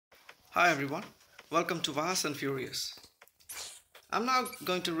Hi everyone, welcome to Fast and Furious. I'm now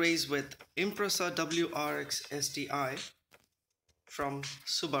going to race with Impreza WRX STi from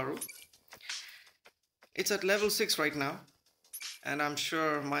Subaru. It's at level 6 right now, and I'm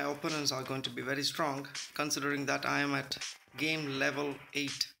sure my opponents are going to be very strong considering that I am at game level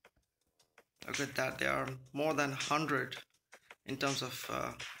 8. Look at that, they are more than 100 in terms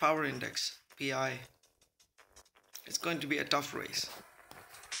of power index, PI. It's going to be a tough race.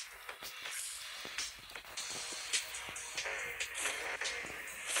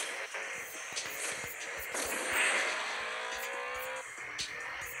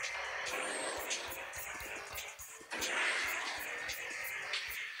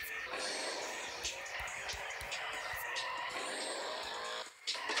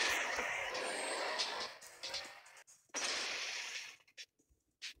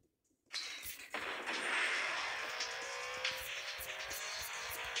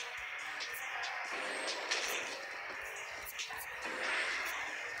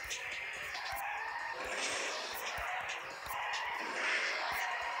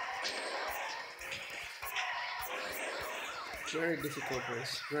 Very difficult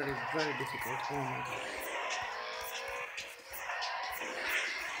race, very difficult. Oh my god.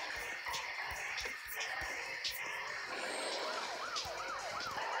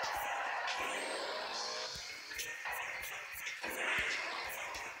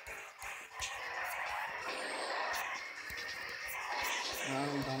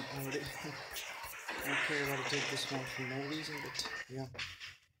 I'm done already. Okay, I gotta take this one for no reason, but yeah.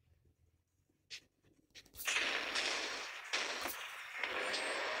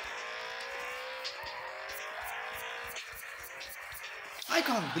 I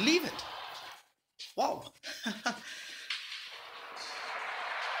can't believe it! Wow!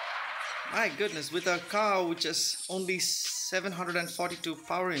 My goodness, with a car which is only 742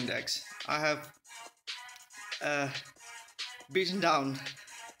 power index, I have beaten down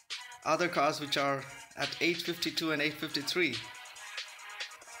other cars which are at 852 and 853.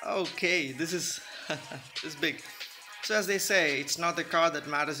 Okay, this is this is big. So as they say, it's not the car that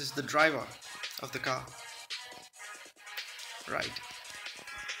matters, it's the driver of the car. Right.